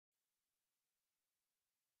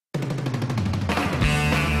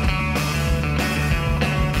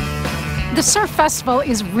The surf festival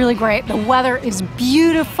is really great. The weather is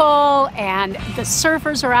beautiful and the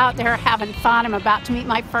surfers are out there having fun. I'm about to meet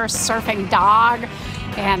my first surfing dog,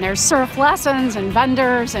 and there's surf lessons and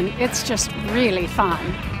vendors, and it's just really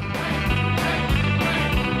fun.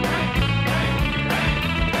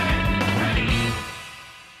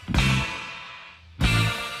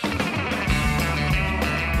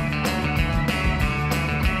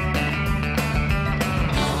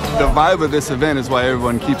 The vibe of this event is why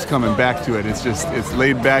everyone keeps coming back to it. It's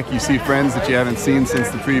laid back. You see friends that you haven't seen since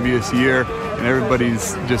the previous year, and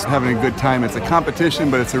everybody's just having a good time. It's a competition,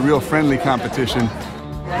 but it's a real friendly competition.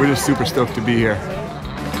 We're just super stoked to be here.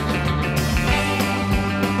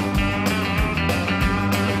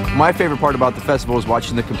 My favorite part about the festival is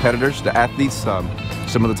watching the competitors, the athletes,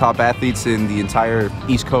 some of the top athletes in the entire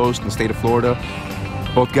East Coast and the state of Florida.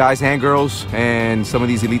 Both guys and girls, and some of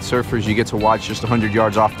these elite surfers you get to watch just 100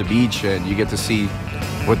 yards off the beach, and you get to see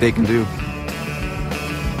what they can do.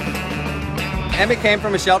 Emmett came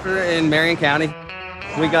from a shelter in Marion County.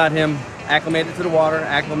 We got him acclimated to the water,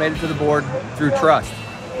 acclimated to the board through trust,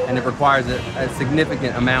 and it requires a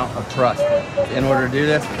significant amount of trust in order to do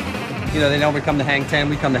this. You know, they know we come to hang 10,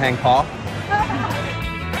 we come to hang paw.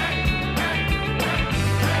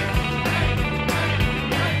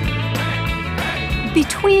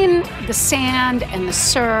 Between the sand and the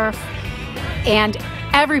surf and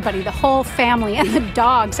everybody, the whole family and the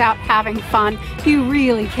dogs out having fun, you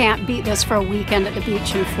really can't beat this for a weekend at the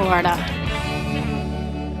beach in Florida.